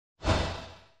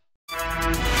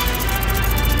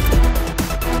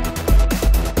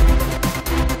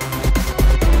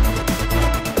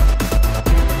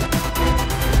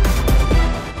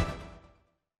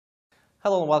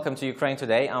welcome to Ukraine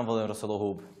Today. I'm Volodymyr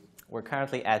Solohub. We're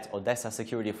currently at Odesa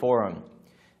Security Forum.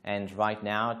 And right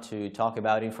now, to talk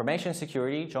about information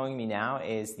security, joining me now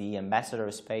is the Ambassador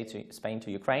of Spain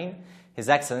to Ukraine, His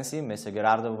Excellency, Mr.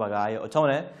 Gerardo Bugallo,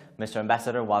 Ottone. Mr.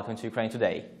 Ambassador, welcome to Ukraine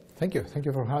Today. Thank you. Thank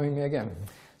you for having me again.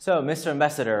 So, Mr.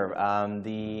 Ambassador,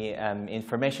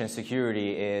 information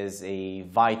security is a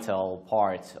vital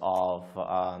part of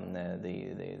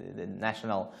the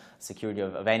national security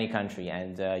of any country,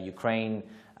 and Ukraine,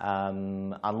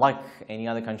 unlike any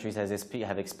other countries,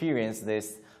 have experienced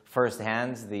this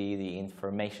firsthand, the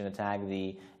information attack,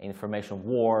 the information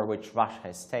war which Russia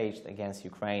has staged against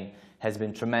Ukraine has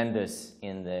been tremendous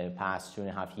in the past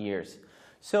 2.5 years.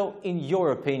 So, in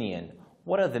your opinion,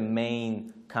 what are the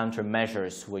main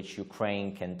countermeasures which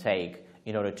Ukraine can take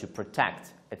in order to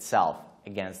protect itself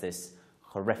against this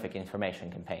horrific information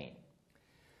campaign?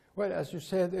 Well, as you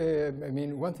said,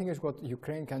 one thing is what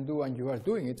Ukraine can do, and you are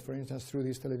doing it, for instance, through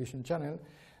this television channel.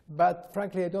 But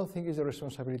frankly, I don't think it's the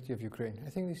responsibility of Ukraine. I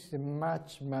think this is a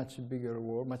much bigger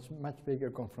war, much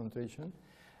bigger confrontation,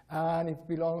 and it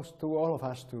belongs to all of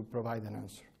us to provide an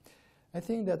answer. I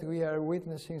think that we are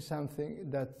witnessing something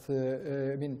that,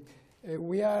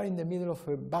 we are in the middle of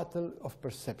a battle of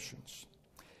perceptions.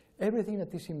 Everything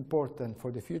that is important for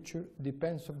the future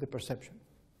depends on the perception.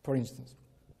 For instance,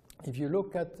 if you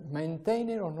look at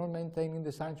maintaining or not maintaining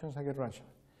the sanctions against Russia,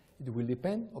 it will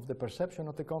depend on the perception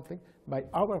of the conflict by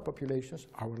our populations,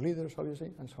 our leaders, obviously,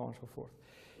 and so on and so forth.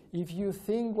 If you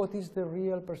think what is the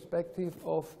real perspective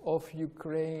of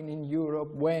Ukraine in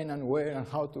Europe, when and where and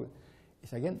how to,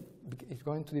 it's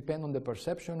going to depend on the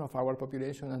perception of our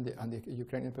population and the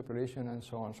Ukrainian population and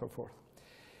so on and so forth.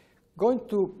 Going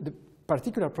to the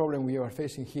particular problem we are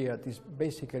facing here is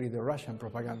basically the Russian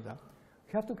propaganda.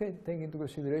 We have to take into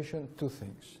consideration two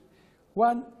things.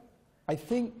 One, I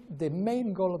think the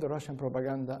main goal of the Russian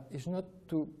propaganda is not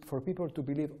for people to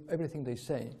believe everything they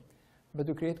say, but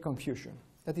to create confusion.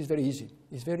 That is very easy.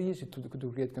 It's very easy to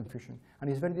create confusion, and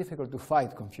it's very difficult to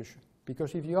fight confusion.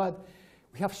 Because if you add,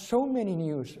 we have so many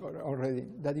news already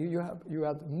that you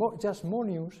add just more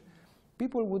news,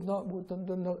 people wouldn't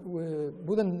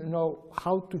know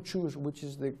how to choose which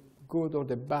is the good or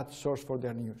the bad source for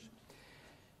their news.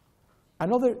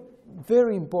 Another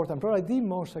very important, probably the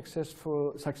most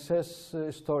success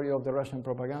story of the Russian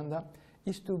propaganda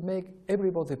is to make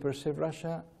everybody perceive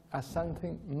Russia as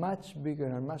something much bigger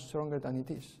and much stronger than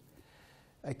it is.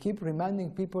 I keep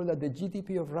reminding people that the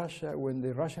GDP of Russia, when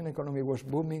the Russian economy was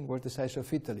booming, was the size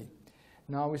of Italy.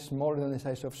 Now it's more than the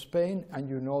size of Spain, and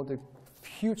you know the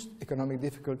huge economic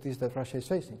difficulties that Russia is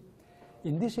facing.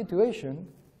 In this situation,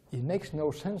 it makes no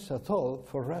sense at all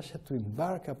for Russia to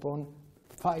embark upon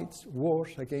fights,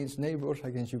 wars against neighbors,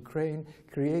 against Ukraine,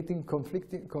 creating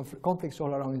conflicts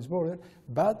all around its border,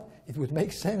 but it would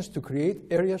make sense to create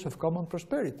areas of common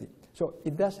prosperity. So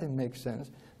it doesn't make sense.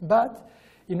 But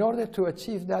in order to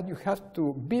achieve that, you have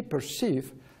to be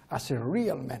perceived as a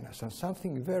real menace and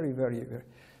something very.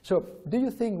 So do you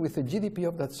think with a GDP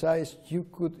of that size, you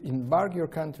could embark your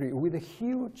country with the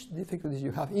huge difficulties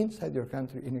you have inside your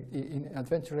country in an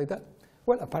adventure like that?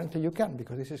 Well, apparently you can,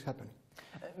 because this is happening.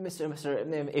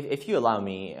 If you allow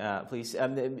me, please.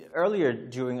 Earlier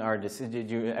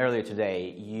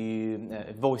today, you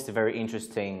voiced a very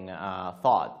interesting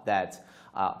thought that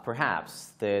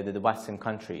perhaps the Western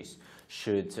countries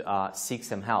should seek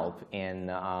some help in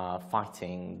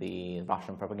fighting the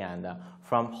Russian propaganda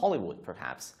from Hollywood,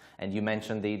 perhaps. And you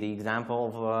mentioned the example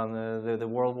of the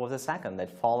World War II, that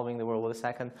following the World War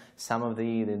II, some of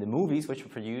the movies which were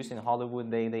produced in Hollywood,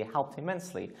 they helped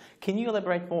immensely. Can you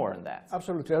elaborate more on that?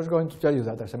 Absolutely. I was going to tell you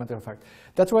that, as a matter of fact.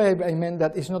 That's why I meant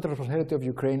that it's not the responsibility of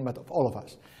Ukraine, but of all of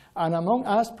us. And among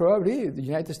us, probably the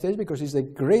United States, because it's a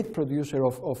great producer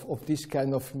of this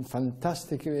kind of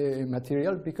fantastic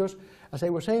material, because, as I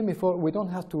was saying before, we don't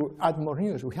have to add more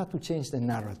news. We have to change the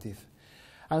narrative.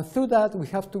 And through that, we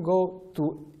have to go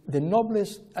to the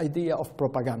noblest idea of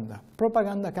propaganda.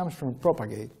 Propaganda comes from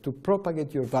propagate, to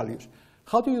propagate your values.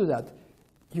 How do you do that?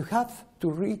 You have to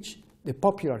reach the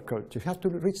popular culture. You have to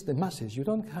reach the masses. You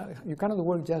cannot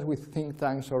work just with think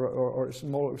tanks or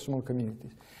small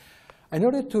communities. In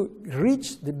order to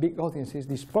reach the big audiences,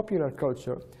 this popular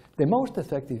culture, the most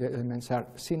effective elements are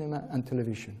cinema and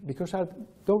television, because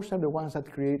those are the ones that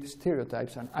create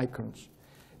stereotypes and icons.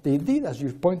 They did, as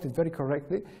you pointed very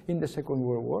correctly, in the Second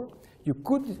World War. You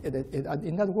could,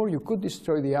 in that war, you could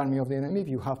destroy the army of the enemy if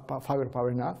you have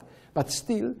firepower enough, but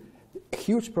still, a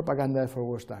huge propaganda effort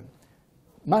was done.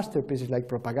 Masterpieces like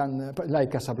propaganda,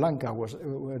 like Casablanca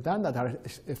were done, that are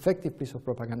effective piece of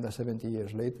propaganda 70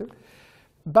 years later.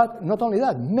 But not only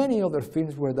that, many other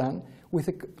films were done with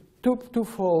a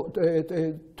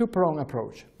two-pronged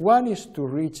approach. One is to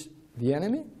reach the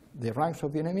enemy, the ranks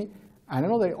of the enemy, and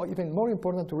another, even more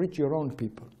important, to reach your own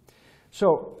people.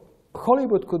 So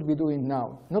Hollywood could be doing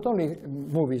now, not only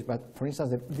movies, but for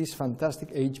instance, this fantastic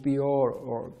HBO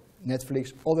or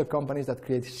Netflix, other companies that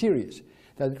create series,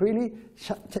 that really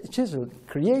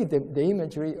create the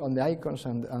imagery on the icons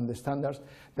and the standards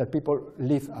that people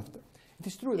live after. It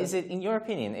is true. Is it, in your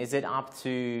opinion, is it up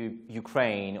to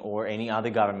Ukraine or any other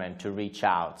government to reach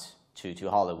out to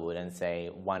Hollywood and say,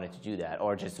 why not you do that,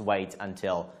 or just wait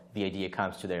until the idea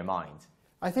comes to their mind?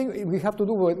 I think we have to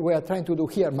do what we are trying to do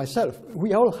here, myself.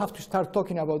 We all have to start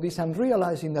talking about this and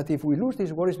realizing that if we lose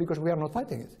this war, it's because we are not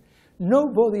fighting it.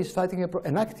 Nobody is fighting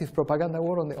an active propaganda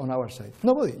war on our side.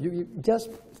 Nobody. You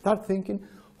just start thinking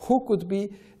who could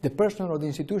be the person or the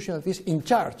institution that is in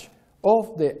charge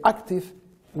of the active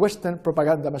Western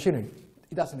propaganda machinery.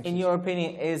 It doesn't exist. In your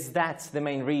opinion, is that the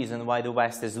main reason why the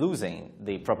West is losing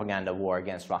the propaganda war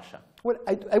against Russia? Well,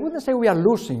 I wouldn't say we are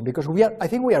losing, because I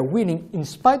think we are winning. In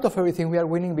spite of everything, we are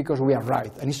winning because we are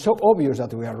right. And it's so obvious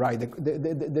that we are right.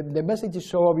 The message is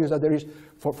so obvious that there is,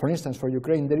 for instance, for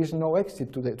Ukraine, there is no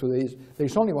exit to the east. There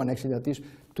is only one exit, that is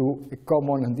to a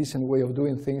common and decent way of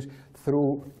doing things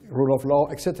through rule of law,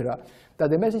 etc.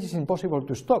 That the message is impossible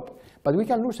to stop. But we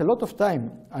can lose a lot of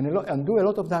time and do a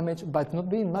lot of damage by not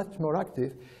being much more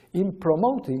active in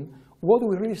promoting what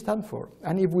we really stand for.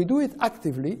 And if we do it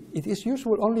actively, it is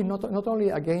useful only not only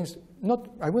against,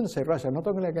 I wouldn't say Russia, not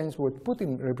only against what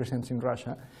Putin represents in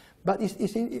Russia, but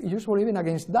it's useful even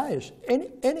against Daesh.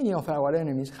 Any of our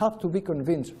enemies have to be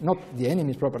convinced, not the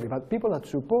enemies properly, but people that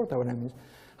support our enemies,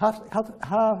 have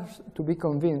to be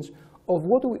convinced of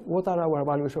what are our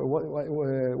values or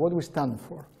what we stand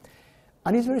for.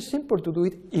 And it's very simple to do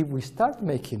it if we start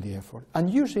making the effort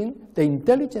and using the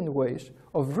intelligent ways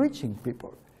of reaching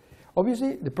people.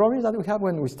 Obviously, the problem is that we have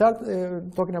when we start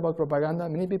talking about propaganda,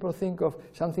 many people think of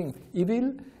something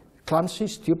evil, clumsy,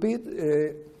 stupid,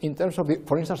 in terms of,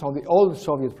 for instance, of the old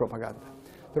Soviet propaganda.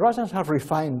 The Russians have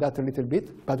refined that a little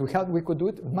bit, but we could do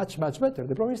it much, much better.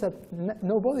 The problem is that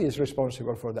nobody is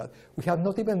responsible for that. We have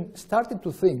not even started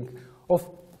to think of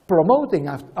promoting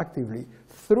actively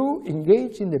through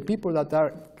engaging the people that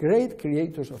are great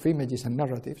creators of images and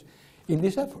narratives in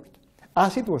this effort,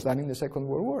 as it was done in the Second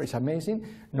World War. It's amazing,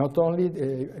 not only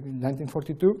in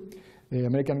 1942, the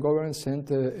American government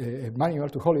sent a manual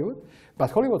to Hollywood,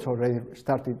 but Hollywood already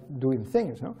started doing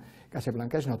things. No?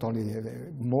 Casablanca is not only,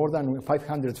 more than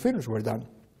 500 films were done,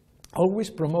 always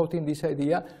promoting this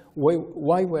idea,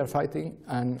 why we're fighting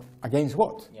and against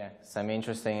what. Yeah, some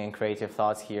interesting and creative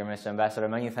thoughts here, Mr. Ambassador.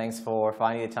 Many thanks for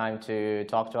finding the time to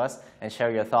talk to us and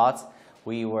share your thoughts.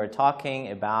 We were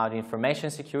talking about information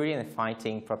security and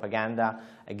fighting propaganda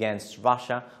against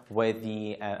Russia with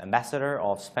the Ambassador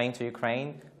of Spain to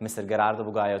Ukraine, Mr. Gerardo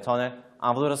Bugallo Ottone.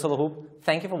 I'm Odesa Security Forum.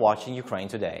 Thank you for watching Ukraine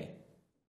Today.